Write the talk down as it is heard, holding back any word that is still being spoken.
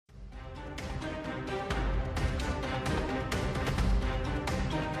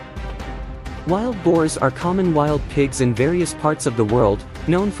Wild boars are common wild pigs in various parts of the world,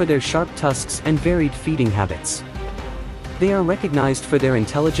 known for their sharp tusks and varied feeding habits. They are recognized for their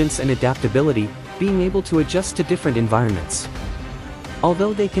intelligence and adaptability, being able to adjust to different environments.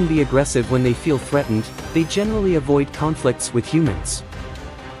 Although they can be aggressive when they feel threatened, they generally avoid conflicts with humans.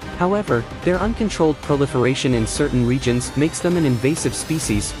 However, their uncontrolled proliferation in certain regions makes them an invasive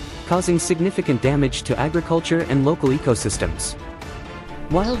species, causing significant damage to agriculture and local ecosystems.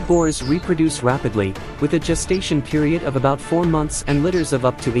 Wild boars reproduce rapidly, with a gestation period of about 4 months and litters of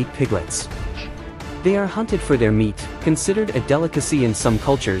up to 8 piglets. They are hunted for their meat, considered a delicacy in some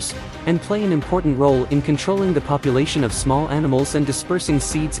cultures, and play an important role in controlling the population of small animals and dispersing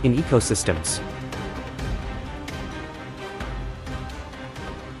seeds in ecosystems.